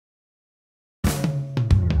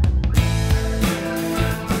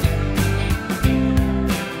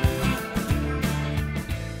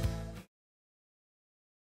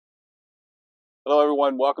Hello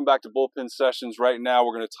everyone, welcome back to Bullpen Sessions. Right now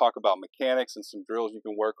we're going to talk about mechanics and some drills you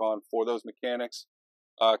can work on for those mechanics.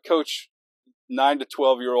 Coach 9 to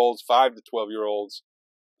 12-year-olds, 5 to 12-year-olds,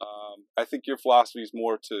 I think your philosophy is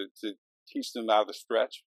more to teach them how to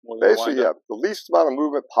stretch. More than Basically, yeah, the least amount of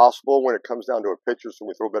movement possible when it comes down to a pitcher so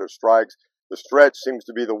we throw better strikes. The stretch seems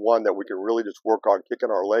to be the one that we can really just work on,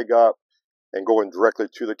 kicking our leg up and going directly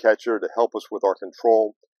to the catcher to help us with our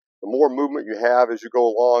control. The more movement you have as you go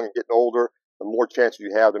along and getting older, the more chances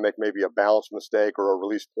you have to make maybe a balance mistake or a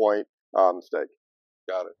release point mistake.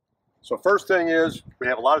 Got it. So first thing is, we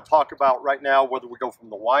have a lot of talk about right now whether we go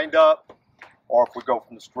from the wind-up or if we go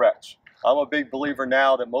from the stretch. I'm a big believer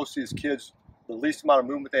now that most of these kids, the least amount of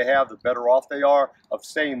movement they have, the better off they are of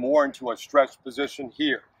staying more into a stretch position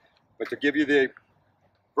here. But to give you the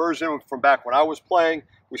version from back when I was playing,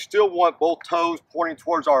 we still want both toes pointing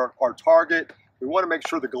towards our target. We want to make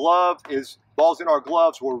sure the ball's in our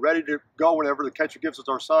gloves. We're ready to go whenever the catcher gives us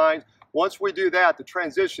our signs. Once we do that, the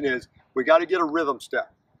transition is we got to get a rhythm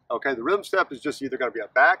step. Okay, the rhythm step is just either going to be a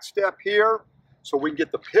back step here, so we can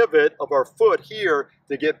get the pivot of our foot here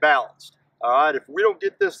to get balanced. All right, if we don't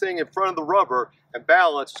get this thing in front of the rubber and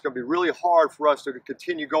balance, it's going to be really hard for us to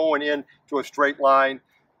continue going in to a straight line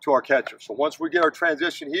to our catcher. So once we get our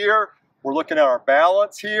transition here, we're looking at our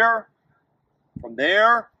balance here. From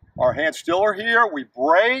there, our hands still are here. We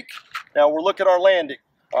break. Now we're looking at our landing.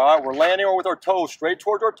 All right, we're landing with our toes straight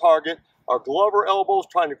towards our target. Our glove or elbows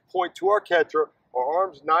trying to point to our catcher. Our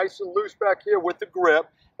arms nice and loose back here with the grip.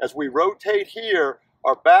 As we rotate here,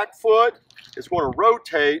 our back foot is going to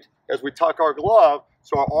rotate as we tuck our glove,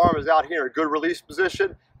 so our arm is out here in a good release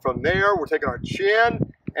position. From there, we're taking our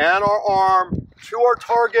chin and our arm to our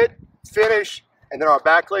target, finish, and then our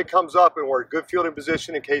back leg comes up and we're in a good fielding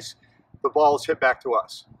position in case the ball is hit back to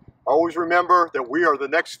us. Always remember that we are the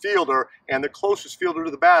next fielder and the closest fielder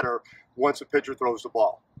to the batter once a pitcher throws the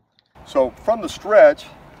ball. So from the stretch,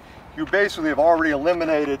 you basically have already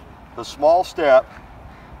eliminated the small step,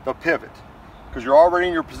 the pivot, because you're already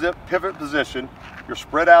in your pivot position. You're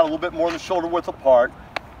spread out a little bit more than shoulder width apart.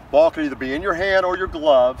 Ball can either be in your hand or your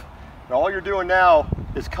glove. And all you're doing now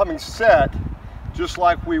is coming set just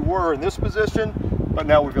like we were in this position, but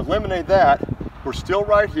now we've eliminated that. We're still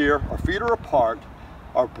right here. Our feet are apart.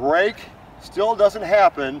 Our break still doesn't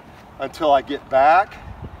happen until I get back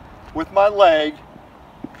with my leg,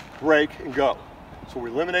 break, and go. So we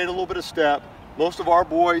eliminate a little bit of step. Most of our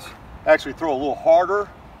boys actually throw a little harder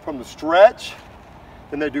from the stretch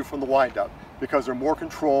than they do from the wind-up because they're more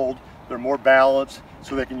controlled, they're more balanced,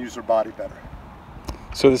 so they can use their body better.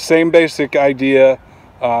 So the same basic idea,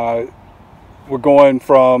 we're going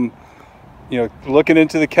from, looking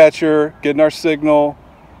into the catcher, getting our signal,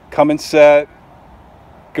 coming set,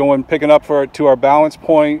 picking up to our balance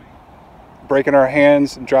point, breaking our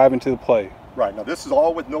hands and driving to the plate. Right, now this is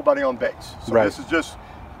all with nobody on base. So right. This is just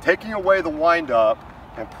taking away the wind-up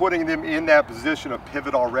and putting them in that position of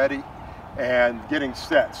pivot already and getting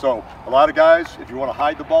set. So a lot of guys, if you want to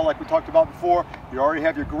hide the ball like we talked about before, you already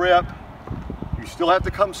have your grip, you still have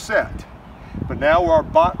to come set. But now our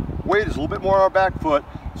weight is a little bit more on our back foot,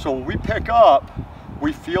 so when we pick up,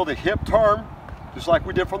 we feel the hip turn, just like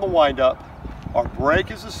we did from the wind-up. Our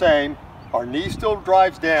break is the same, our knee still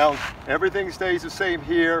drives down, everything stays the same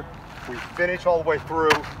here. We finish all the way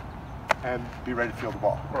through and be ready to field the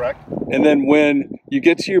ball, correct? And then when you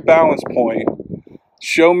get to your balance point,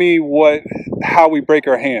 show me how we break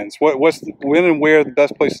our hands. When and where are the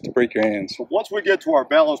best places to break your hands? So once we get to our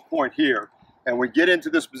balance point here and we get into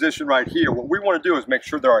this position right here, what we want to do is make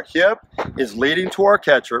sure that our hip is leading to our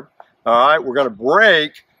catcher. All right, we're going to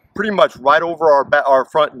break pretty much right over our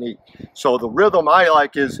front knee. So the rhythm I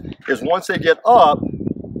like is once they get up,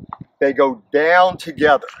 they go down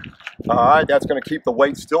together. All right, that's going to keep the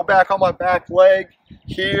weight still back on my back leg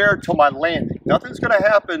here till my landing. Nothing's going to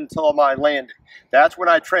happen until my landing. That's when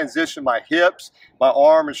I transition my hips, my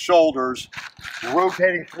arm and shoulders,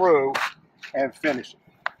 rotating through and finishing.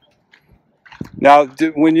 Now,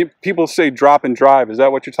 when people say drop and drive, is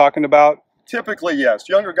that what you're talking about? Typically, yes.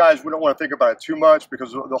 Younger guys, we don't want to think about it too much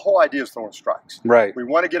because the whole idea is throwing strikes. Right. We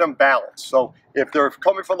want to get them balanced. So if they're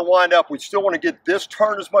coming from the wind-up, we still want to get this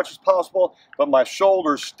turn as much as possible, but my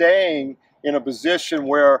shoulders staying in a position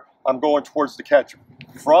where I'm going towards the catcher.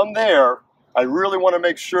 From there, I really want to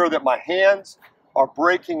make sure that my hands are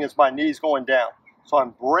breaking as my knee's going down. So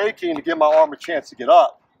I'm breaking to give my arm a chance to get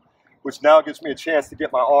up, which now gives me a chance to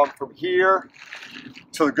get my arm from here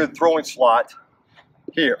to a good throwing slot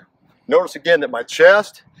here. Notice again that my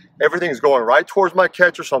chest, everything is going right towards my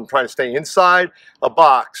catcher, so I'm trying to stay inside a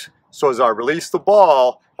box. So as I release the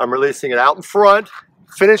ball, I'm releasing it out in front,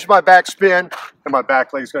 finish my back spin, and my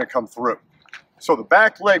back leg is going to come through. So the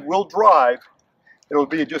back leg will drive. It'll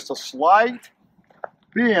be just a slight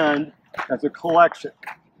bend as a collection.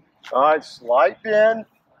 All right, slight bend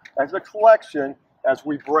as a collection as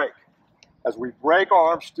we brake. As we brake,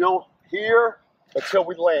 our arm's still here until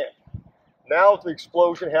we land. Now the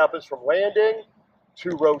explosion happens from landing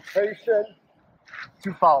to rotation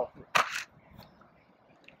to follow through.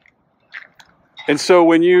 And so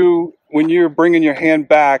when you're bringing your hand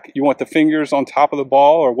back, you want the fingers on top of the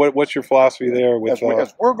ball, or what's your philosophy there? With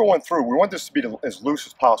as we're going through, we want this to be as loose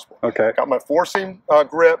as possible. Okay. Got my 4-seam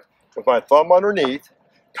grip with my thumb underneath.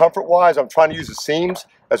 Comfort-wise, I'm trying to use the seams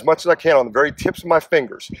as much as I can on the very tips of my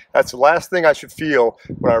fingers. That's the last thing I should feel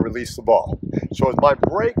when I release the ball. So as my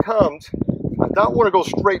brake comes, I don't want to go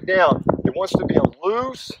straight down. It wants to be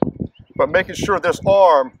loose, but making sure this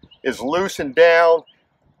arm is loose and down.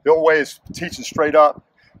 The old way is teaching straight up.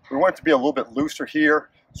 We want it to be a little bit looser here,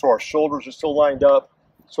 so our shoulders are still lined up,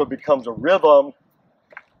 so it becomes a rhythm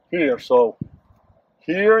here. So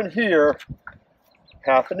here and here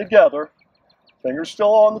happen together. Fingers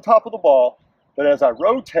still on the top of the ball, but as I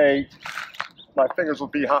rotate, my fingers will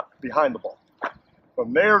be behind the ball.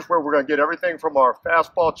 From there's where we're going to get everything from our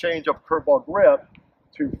fastball, changeup, curveball grip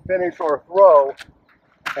to finish our throw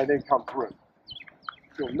and then come through.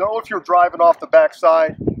 You'll know if you're driving off the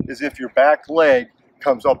backside is if your back leg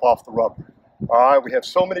comes up off the rubber. All right, we have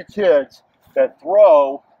so many kids that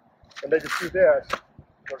throw and they just do this.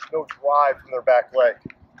 There's no drive from their back leg.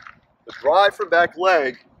 The drive from back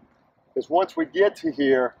leg is once we get to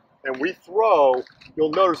here and we throw,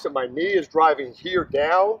 you'll notice that my knee is driving here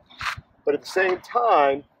down, but at the same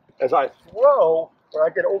time, as I throw, when I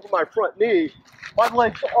get over my front knee, my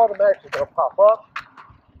legs are automatically going to pop up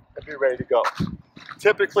and be ready to go.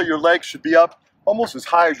 Typically, your legs should be up almost as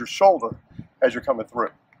high as your shoulder as you're coming through.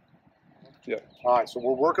 Yeah. All right, so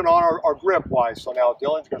we're working on our grip-wise. So now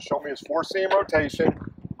Dylan's going to show me his 4-seam rotation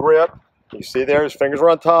grip. You see there, his fingers are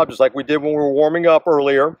on top, just like we did when we were warming up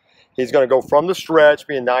earlier. He's going to go from the stretch.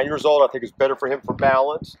 Being 9 years old, I think it's better for him for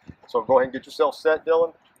balance. So go ahead and get yourself set,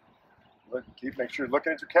 Dylan. Make sure you're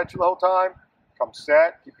looking at your catcher the whole time. Come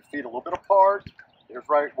set. Keep your feet a little bit apart. Here's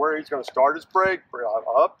right where he's going to start his break.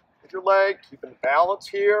 Up with your leg, keeping the balance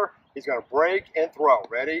here. He's going to break and throw.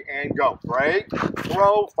 Ready and go. Break,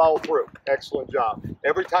 throw, follow through. Excellent job.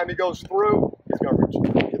 Every time he goes through, he's going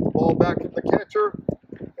to get the ball back to the catcher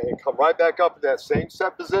and come right back up to that same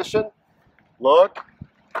set position. Look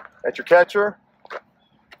at your catcher.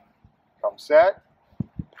 Come set.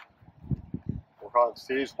 Work on,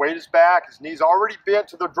 see his weight is back. His knee's already bent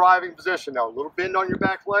to the driving position. Now a little bend on your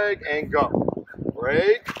back leg and go.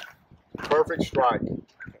 Break. Perfect strike.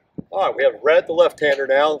 All right, we have Rhett, the left-hander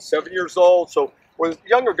now, 7 years old. So with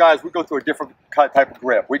younger guys, we go through a different type of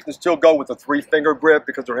grip. We can still go with a 3-finger grip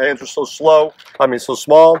because their hands are so so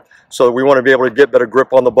small. So we want to be able to get better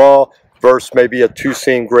grip on the ball versus maybe a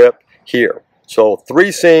 2-seam grip here. So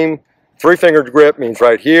 3-seam, 3-finger grip means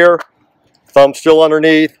right here, thumb still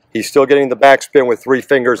underneath. He's still getting the backspin with 3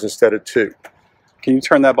 fingers instead of 2. Can you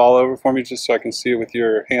turn that ball over for me just so I can see it with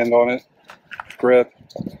your hand on it? Grip.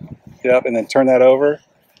 Yep, and then turn that over.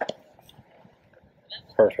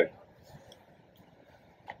 Perfect.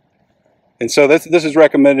 And so this is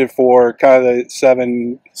recommended for kind of the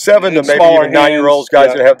 7 to maybe even 9-year-olds,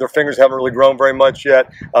 guys that have their fingers haven't really grown very much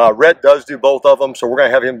yet. Rhett does do both of them, so we're going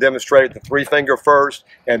to have him demonstrate the 3-finger first,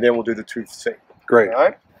 and then we'll do the 2-seam. Great. All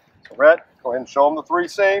right. So Rhett, go ahead and show him the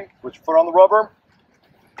 3-seam. Put your foot on the rubber.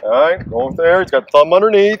 All right. Go over there. He's got the thumb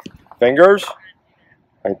underneath. Fingers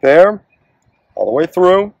right there, all the way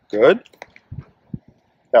through. Good.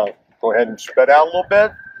 Now go ahead and spread out a little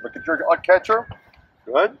bit. Look at your catcher.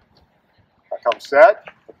 Good. Now come set.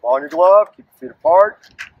 Put the ball in your glove. Keep your feet apart.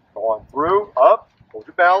 Go on through. Up. Hold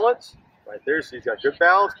your balance. Right there. So he's got good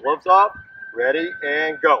balance. Gloves up. Ready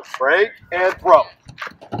and go. Break and throw.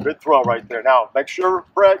 Good throw right there. Now make sure,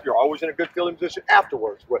 Brett, you're always in a good fielding position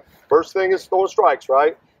afterwards. First thing is throwing strikes,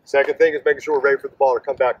 right? Second thing is making sure we're ready for the ball to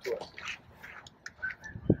come back to us.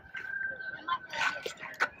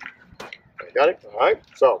 Got it? All right.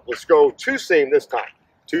 So let's go 2-seam this time.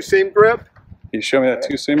 2-seam grip. Can you show me that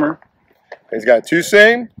 2-seamer? He's got a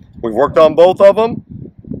 2-seam. We've worked on both of them.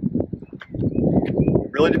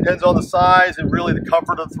 It really depends on the size and really the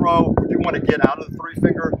comfort of the throw. We do want to get out of the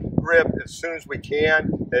 3-finger grip as soon as we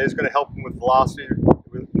can. That is going to help him with velocity.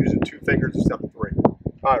 We're using 2 fingers instead of 3.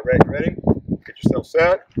 All right, ready? Get yourself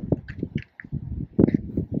set.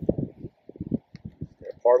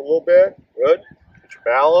 Get apart a little bit. Good.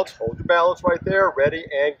 Balance, hold your balance right there, ready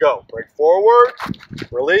and go. Break forward,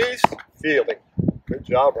 release, fielding. Good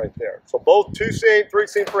job right there. So both 2-seam,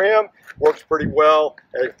 3-seam for him works pretty well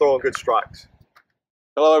and he's throwing good strikes.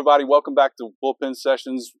 Hello everybody, welcome back to Bullpen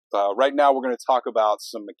Sessions. Right now we're going to talk about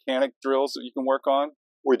some mechanic drills that you can work on.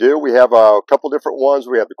 We do. We have a couple different ones.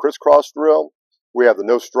 We have the crisscross drill, we have the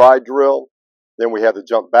no stride drill, then we have the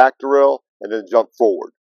jump back drill, and then jump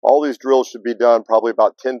forward. All these drills should be done probably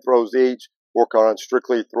about 10 throws each, work on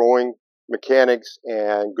strictly throwing mechanics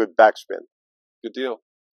and good backspin. Good deal.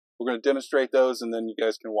 We're going to demonstrate those and then you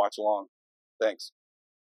guys can watch along. Thanks.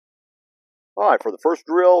 All right, for the first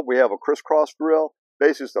drill, we have a crisscross drill.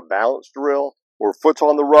 Basically, it's a balance drill where foot's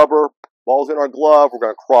on the rubber, ball's in our glove. We're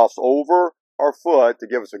going to cross over our foot to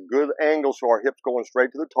give us a good angle so our hip's going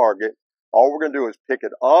straight to the target. All we're going to do is pick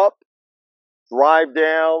it up, drive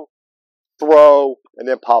down, throw, and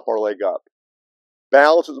then pop our leg up.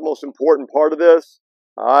 Balance is the most important part of this.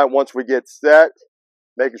 All right, once we get set,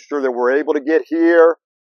 making sure that we're able to get here,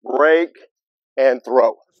 break, and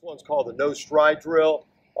throw. This one's called the no stride drill.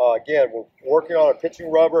 Again, we're working on a pitching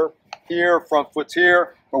rubber here, front foot's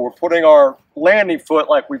here, but we're putting our landing foot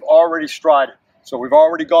like we've already strided. So we've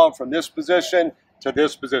already gone from this position to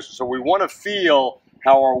this position. So we want to feel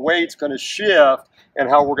how our weight's going to shift and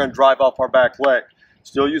how we're going to drive up our back leg.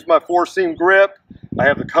 Still use my four-seam grip. I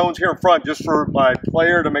have the cones here in front just for my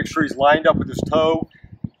player to make sure he's lined up with his toe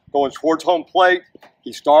going towards home plate.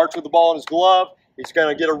 He starts with the ball in his glove. He's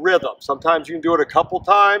going to get a rhythm. Sometimes you can do it a couple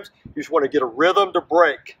times. You just want to get a rhythm to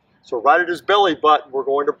break. So right at his belly button, we're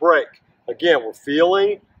going to break. Again, we're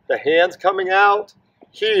feeling the hands coming out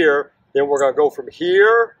here. Then we're going to go from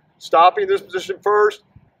here, stopping this position first,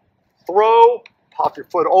 throw, pop your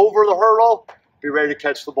foot over the hurdle, be ready to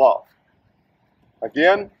catch the ball.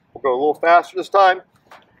 Again, we'll go a little faster this time.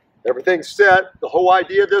 Everything's set. The whole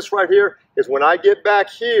idea of this right here is when I get back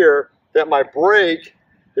here, that my break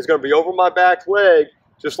is going to be over my back leg,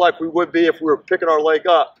 just like we would be if we were picking our leg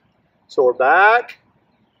up. So we're back,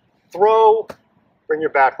 throw, bring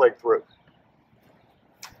your back leg through.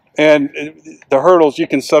 And the hurdles, you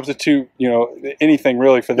can substitute, anything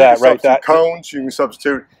really for that, right? That cones, you can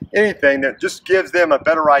substitute anything that just gives them a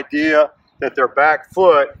better idea that their back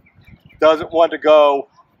foot doesn't want to go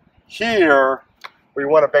here. We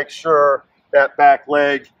want to make sure that back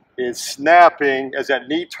leg is snapping as that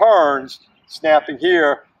knee turns, snapping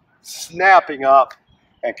here, snapping up,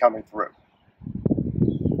 and coming through.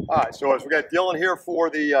 All right, so as we got Dylan here for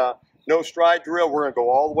the no stride drill, we're going to go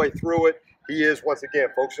all the way through it. He is, once again,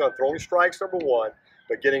 focusing on throwing strikes, number one,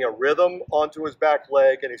 but getting a rhythm onto his back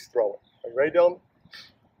leg, and he's throwing. Are you ready, Dylan?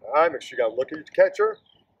 All right, make sure you got to look at your catcher,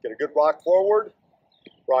 get a good rock forward,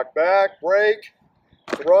 rock back, break,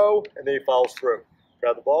 throw, and then he follows through.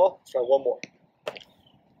 Grab the ball, let's try one more.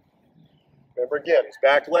 Remember again, his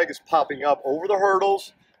back leg is popping up over the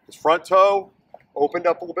hurdles. His front toe opened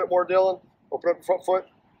up a little bit more, Dylan. Open up the front foot.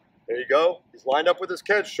 There you go. He's lined up with his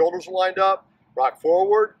catch. Shoulders are lined up. Rock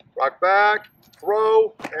forward, rock back,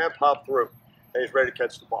 throw, and pop through. And he's ready to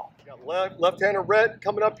catch the ball. You got left-handed Red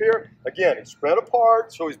coming up here. Again, he's spread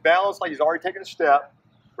apart, so he's balanced like he's already taken a step.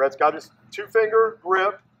 Red's got his two-finger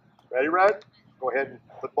grip. Ready, Red? Go ahead and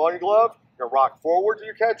put the ball in your glove. You're going to rock forward to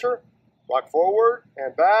your catcher. Rock forward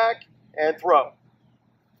and back and throw.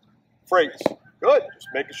 Freeze. Good. Just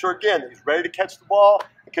making sure, again, that he's ready to catch the ball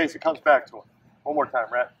in case it comes back to him. One more time,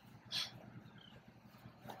 Red.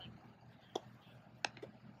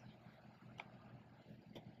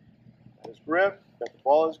 His grip, got the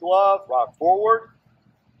ball in his glove, rock forward,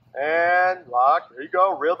 and rock. There you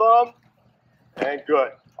go, rhythm, and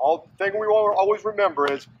good. The thing we want to always remember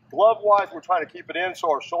is, glove-wise, we're trying to keep it in so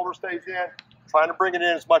our shoulder stays in, trying to bring it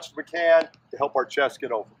in as much as we can to help our chest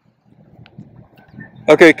get over.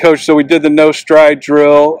 Okay, Coach, so we did the no stride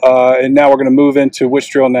drill, and now we're going to move into which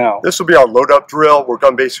drill now? This will be our load-up drill. We're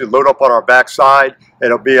going to basically load up on our backside.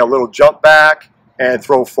 It'll be a little jump back and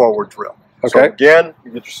throw forward drill. Okay. So again, you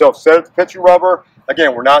get yourself set at the pitching rubber.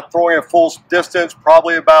 Again, we're not throwing a full distance,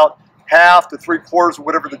 probably about half to 3/4 of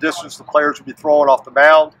whatever the distance the players will be throwing off the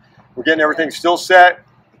mound. We're getting everything still set,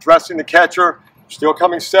 addressing the catcher, still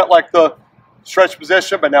coming set like the stretch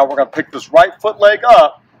position, but now we're going to pick this right foot leg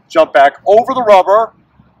up, jump back over the rubber,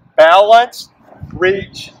 balance,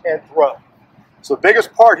 reach, and throw. So the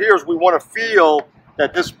biggest part here is we want to feel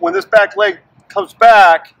that when this back leg comes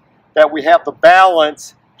back, that we have the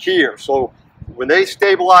balance here. So when they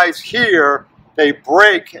stabilize here, they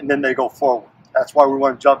break and then they go forward. That's why we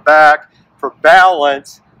want to jump back for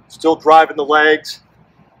balance, still driving the legs,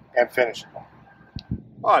 and finishing.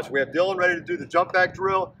 All right, so we have Dylan ready to do the jump back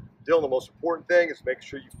drill. Dylan, the most important thing is making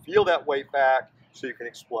sure you feel that weight back so you can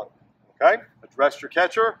explode. Okay? Address your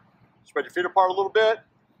catcher. Spread your feet apart a little bit.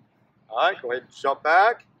 All right, go ahead and jump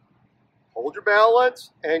back. Hold your balance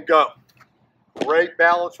and go. Great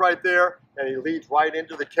balance right there. and he leads right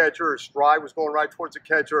into the catcher. His stride was going right towards the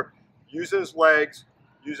catcher, using his legs,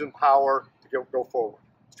 using power to go forward.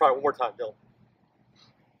 Let's try it one more time, Dylan.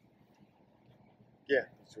 Again,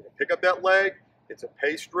 he's going to pick up that leg. It's a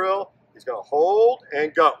pace drill. He's going to hold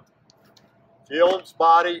and go. Feel his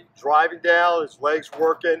body driving down, his legs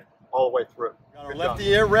working all the way through. Got our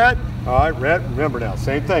lefty in, Rhett. All right, Rhett, remember now,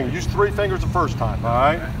 same thing. Use 3 fingers the first time, all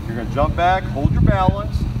right? You're going to jump back, hold your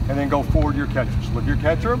balance, and then go forward to your catcher. So look at your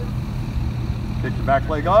catcher, kick your back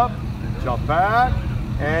leg up, jump back,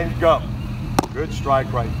 and go. Good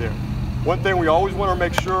strike right there. One thing we always want to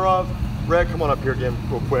make sure of, Rhett, come on up here again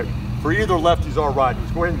real quick. For either lefties or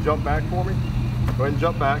righties, go ahead and jump back for me. Go ahead and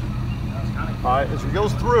jump back. All right, as he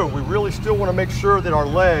goes through, we really still want to make sure that our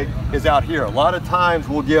leg is out here. A lot of times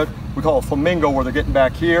we'll get, we call it flamingo, where they're getting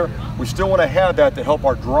back here. We still want to have that to help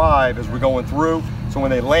our drive as we're going through. So when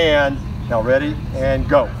they land, now ready, and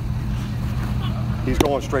go. He's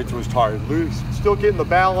going straight through his target. Still getting the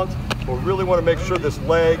balance, but we really want to make sure this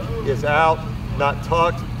leg is out, not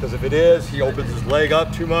tucked, because if it is, he opens his leg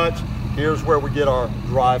up too much. Here's where we get our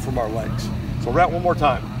drive from our legs. So Rhett, one more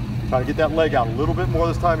time. Try to get that leg out a little bit more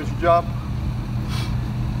this time as you jump.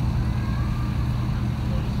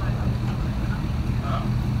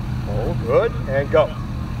 Oh, good, and go.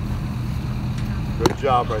 Good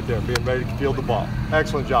job right there, being ready to field the ball.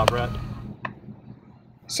 Excellent job, Rhett.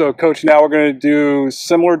 So Coach, now we're going to do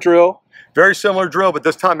similar drill. Very similar drill, but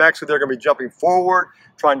this time actually they're going to be jumping forward,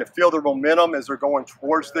 trying to feel their momentum as they're going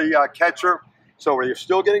towards the catcher. So you're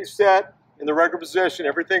still getting set in the regular position,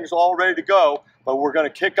 everything's all ready to go, but we're going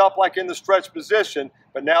to kick up like in the stretch position,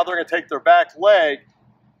 but now they're going to take their back leg,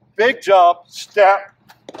 big jump, step,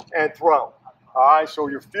 and throw. All right, so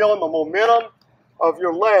you're feeling the momentum of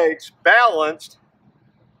your legs balanced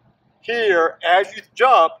here as you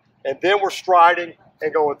jump, and then we're striding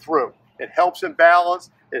and going through. It helps in balance.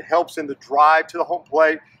 It helps in the drive to the home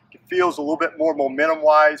plate. It feels a little bit more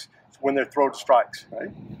momentum-wise when they're throw to strikes. Right?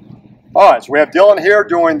 All right, so we have Dylan here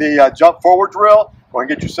doing the jump forward drill. Go ahead and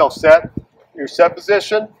get yourself set. Your set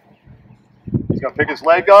position. He's going to pick his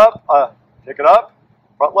leg up, pick it up,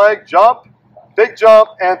 front leg, jump, big jump,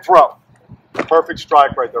 and throw. Perfect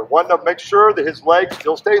strike right there. One to make sure that his leg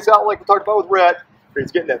still stays out like we talked about with Rhett. But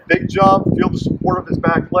he's getting that big jump, feel the support of his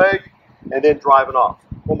back leg, and then driving off.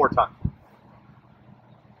 One more time.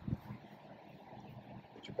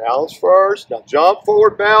 Get your balance first. Now jump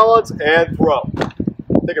forward, balance, and throw.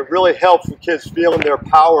 I think it really helps with kids feeling their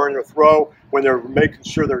power in their throw when they're making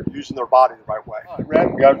sure they're using their body the right way. All right,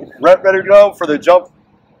 Rhett, we got Rhett ready to go for the jump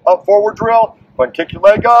up forward drill. Go ahead and kick your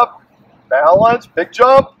leg up, balance, big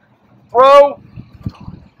jump, throw.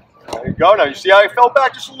 There you go. Now you see how he fell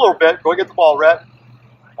back just a little bit. Go and get the ball, Rhett.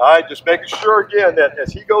 All right, just making sure again that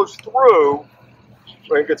as he goes through, go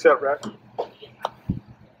ahead and get set, Rhett.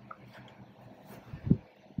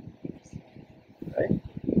 Okay.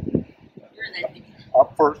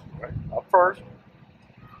 Up first, right? Up first,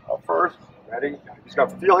 up first. Ready? He's got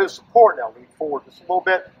to feel his support now. Lean forward just a little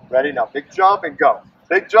bit. Ready? Now big jump and go.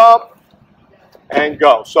 Big jump and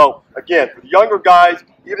go. So again, for the younger guys,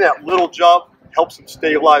 even that little jump helps them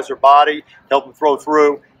stabilize their body, help them throw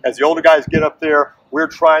through. As the older guys get up there, we're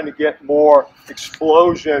trying to get more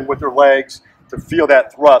explosion with their legs to feel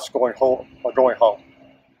that thrust going home.